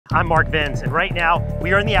I'm Mark Venz, and right now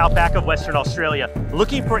we are in the outback of Western Australia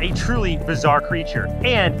looking for a truly bizarre creature,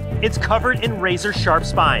 and it's covered in razor sharp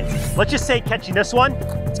spines. Let's just say catching this one,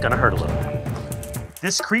 it's gonna hurt a little.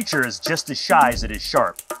 This creature is just as shy as it is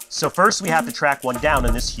sharp, so first we have to track one down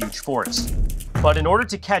in this huge forest. But in order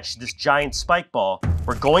to catch this giant spike ball,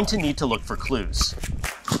 we're going to need to look for clues.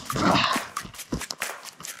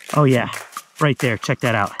 Oh yeah. Right there, check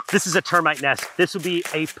that out. This is a termite nest. This would be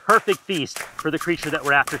a perfect feast for the creature that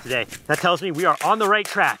we're after today. That tells me we are on the right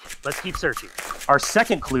track. Let's keep searching. Our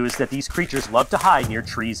second clue is that these creatures love to hide near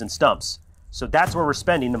trees and stumps. So that's where we're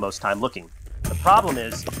spending the most time looking. The problem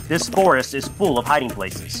is, this forest is full of hiding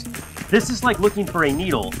places. This is like looking for a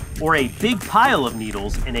needle or a big pile of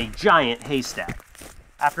needles in a giant haystack.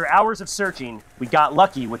 After hours of searching, we got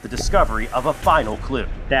lucky with the discovery of a final clue.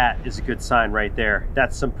 That is a good sign right there.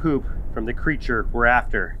 That's some poop from the creature we're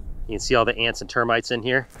after. You can see all the ants and termites in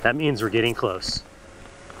here. That means we're getting close.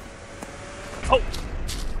 Oh,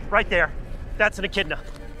 right there. That's an echidna.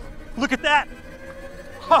 Look at that.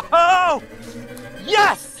 Oh,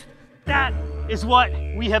 yes! That is what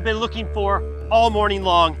we have been looking for all morning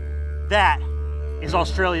long. That is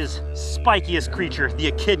Australia's spikiest creature, the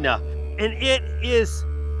echidna. And it is,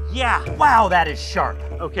 yeah, wow, that is sharp.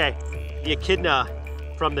 Okay, the echidna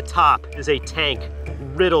from the top is a tank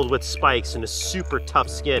riddled with spikes and a super tough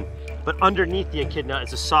skin. But underneath the echidna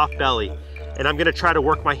is a soft belly. And I'm gonna try to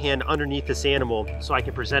work my hand underneath this animal so I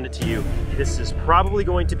can present it to you. This is probably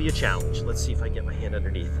going to be a challenge. Let's see if I get my hand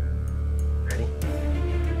underneath. Ready?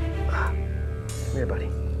 Come here,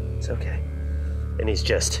 buddy. It's okay. And he's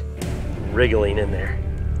just wriggling in there.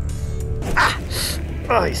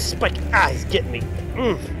 Oh, he's spiking. He's getting me.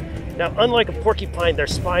 Now, unlike a porcupine, their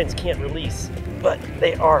spines can't release, but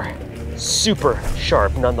they are super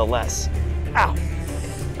sharp nonetheless. Ow.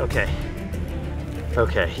 Okay,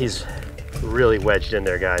 he's really wedged in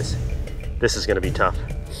there, guys. This is gonna be tough.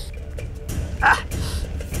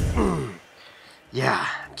 Yeah,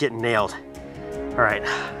 I'm getting nailed. All right,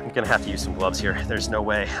 I'm gonna have to use some gloves here. There's no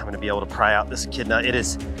way I'm gonna be able to pry out this echidna. It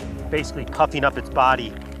is basically puffing up its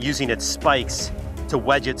body, using its spikes to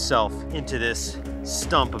wedge itself into this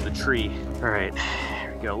stump of the tree. All right,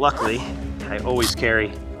 here we go. Luckily, I always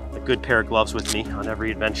carry a good pair of gloves with me on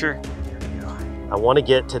every adventure. There we go. I want to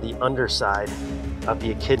get to the underside of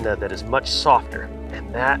the echidna that is much softer,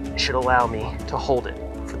 and that should allow me to hold it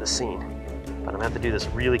for the scene. But I'm gonna have to do this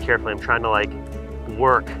really carefully. I'm trying to like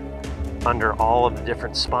work under all of the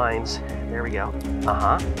different spines. There we go.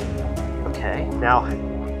 Okay, now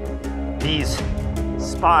these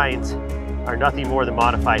spines are nothing more than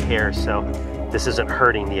modified hairs, so this isn't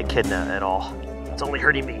hurting the echidna at all. It's only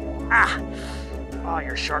hurting me. Oh,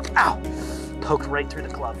 you're sharp. Ow! Poked right through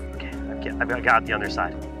the glove. Okay, I got the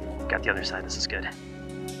underside. Got the underside, this is good.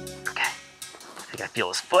 Okay, I think I feel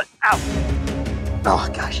his foot. Ow! Oh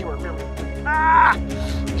gosh, you were really,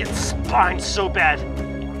 getting spined so bad.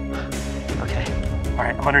 Okay, all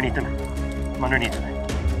right, I'm underneath him.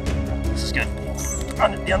 This is good.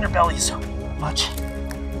 The underbelly is so much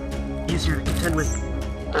easier to contend with.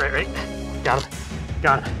 All right, got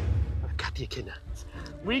him. I've got the echidna.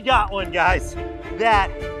 We got one, guys.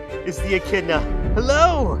 That is the echidna.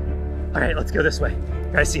 Hello. All right, let's go this way.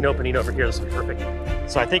 I see an opening over here. This will be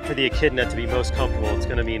perfect. So I think for the echidna to be most comfortable, it's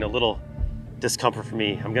gonna mean a little discomfort for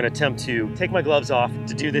me. I'm gonna attempt to take my gloves off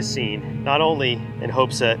to do this scene, not only in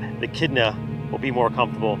hopes that the echidna will be more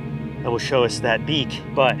comfortable and will show us that beak,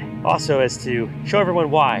 but also as to show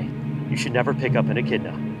everyone why you should never pick up an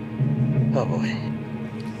echidna. Oh boy.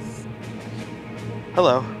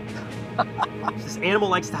 Hello. This animal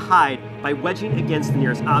likes to hide by wedging against the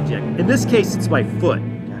nearest object. In this case, it's my foot.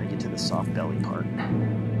 Gotta get to the soft belly part.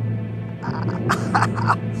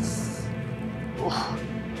 Oh,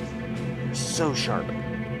 you're so sharp.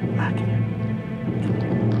 Come here.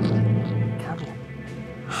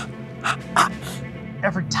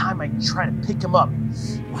 Every time I try to pick him up,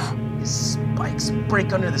 his spikes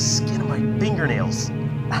break under the skin of my fingernails.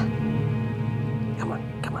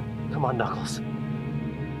 Come on, Knuckles.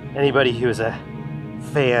 Anybody who is a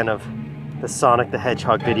fan of the Sonic the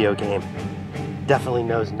Hedgehog video game definitely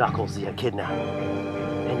knows Knuckles the Echidna.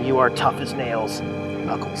 And you are tough as nails,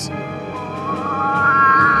 Knuckles.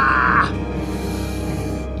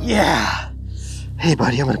 Yeah. Hey,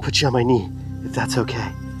 buddy, I'm gonna put you on my knee, if that's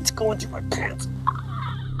okay. It's going through my pants.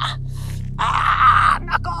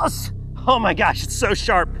 Knuckles! Oh my gosh, it's so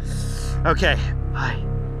sharp. Okay, hi.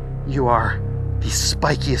 You are the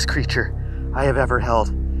spikiest creature I have ever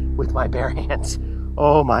held with my bare hands.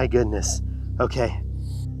 Oh my goodness. Okay,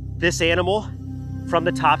 this animal from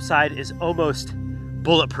the top side is almost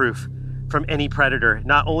bulletproof from any predator.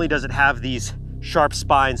 Not only does it have these sharp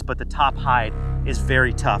spines, but the top hide is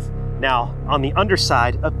very tough. Now, on the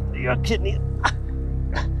underside of the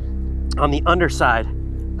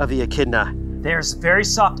echidna, there's very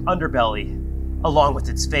soft underbelly along with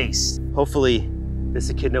its face. Hopefully, this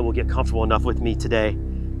echidna will get comfortable enough with me today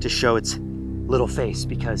to show its little face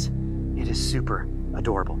because it is super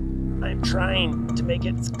adorable. I'm trying to make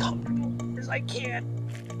it as comfortable as I can.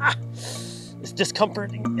 As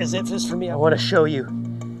discomforting as it is for me, I want to show you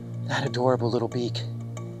that adorable little beak,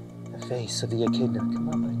 the face of the echidna. Come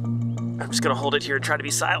on, buddy. I'm just gonna hold it here and try to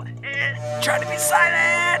be silent. Try to be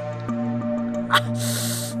silent!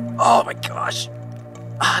 Oh my gosh.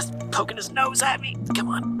 It's poking his nose at me. Come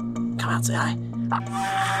on, come out, say hi.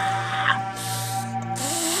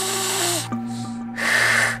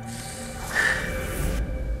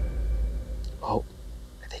 Oh,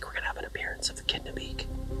 I think we're gonna have an appearance of the echidna beak.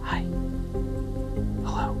 Hi.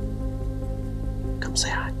 Hello. Come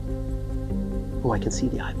say hi. Oh, I can see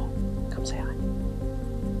the eyeball. Come say hi.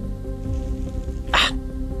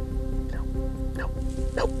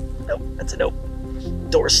 No, that's a no.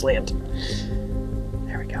 Door slammed.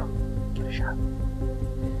 There we go. Give it a shot.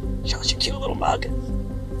 Show us your cute little mug.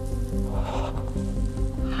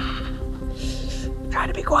 Try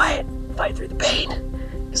to be quiet. Fight through the pain.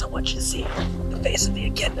 Because I want you to see the face of the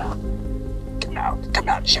echidna. Come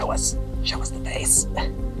out and show us. Show us the face. Here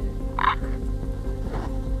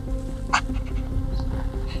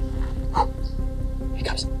he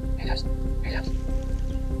comes. Here he comes. Here he comes.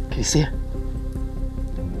 Can you see it?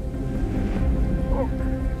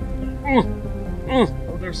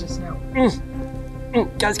 Oh, there's this now.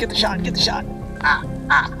 Guys, get the shot, get the shot.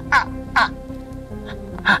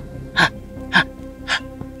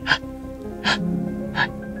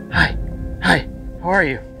 Hi, how are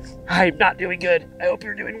you? I'm not doing good. I hope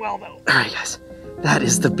you're doing well, though. All right, guys, that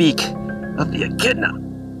is the beak of the echidna.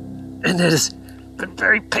 And it has been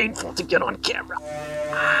very painful to get on camera.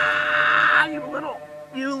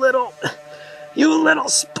 You little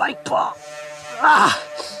spike ball.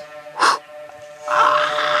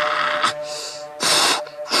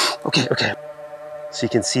 Okay. So you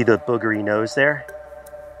can see the boogery nose there.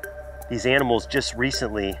 These animals just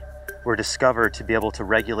recently were discovered to be able to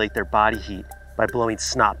regulate their body heat by blowing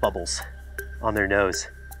snot bubbles on their nose.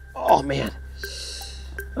 Oh man.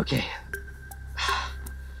 Okay.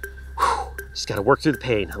 Just gotta work through the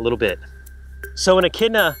pain a little bit. So an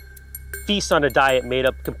echidna feasts on a diet made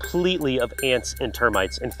up completely of ants and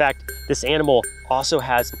termites. In fact, this animal also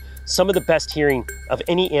has some of the best hearing of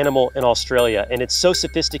any animal in Australia, and it's so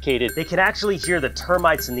sophisticated, they can actually hear the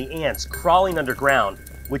termites and the ants crawling underground,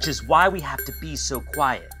 which is why we have to be so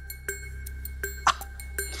quiet.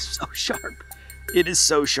 It's so sharp. It is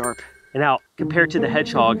so sharp. And now, compared to the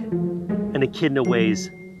hedgehog, an echidna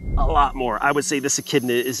weighs a lot more. I would say this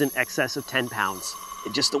echidna is in excess of 10 pounds.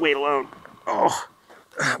 And just the weight alone,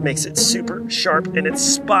 makes it super sharp, and its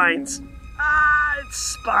spines, its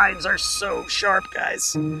spines are so sharp,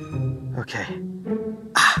 guys. Okay.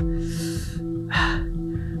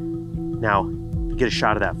 Now, if you get a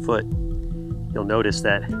shot of that foot, you'll notice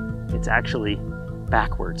that it's actually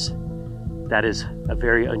backwards. That is a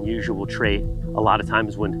very unusual trait. A lot of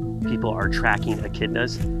times when people are tracking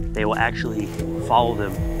echidnas, they will actually follow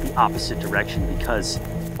them the opposite direction because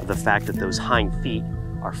of the fact that those hind feet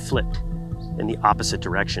are flipped in the opposite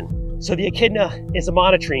direction. So the echidna is a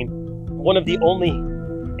monotreme, one of the only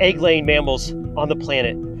egg-laying mammals on the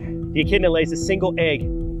planet. The echidna lays a single egg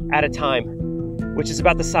at a time, which is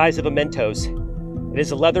about the size of a Mentos. It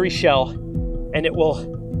is a leathery shell, and it will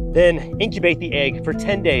then incubate the egg for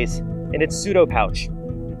 10 days in its pseudopouch.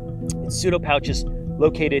 Its pseudopouch is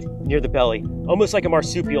located near the belly, almost like a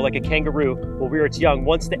marsupial, like a kangaroo will rear its young.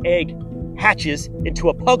 Once the egg hatches into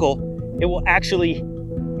a puggle, it will actually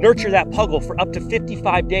nurture that puggle for up to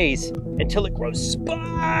 55 days until it grows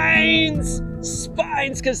spines.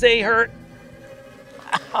 Spines, because they hurt.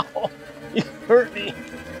 Ow, you hurt me.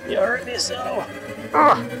 You hurt me so.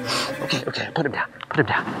 Okay, put him down.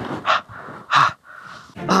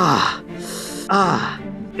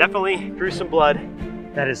 Definitely drew some blood.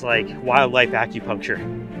 That is like wildlife acupuncture.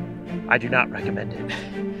 I do not recommend it.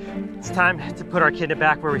 It's time to put our echidna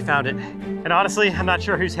back where we found it. And honestly, I'm not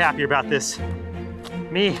sure who's happier about this,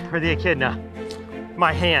 me or the echidna.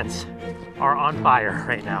 My hands are on fire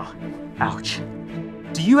right now. Ouch.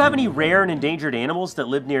 Do you have any rare and endangered animals that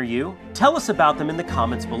live near you? Tell us about them in the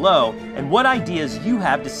comments below and what ideas you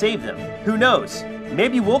have to save them. Who knows?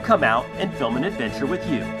 Maybe we'll come out and film an adventure with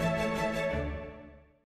you.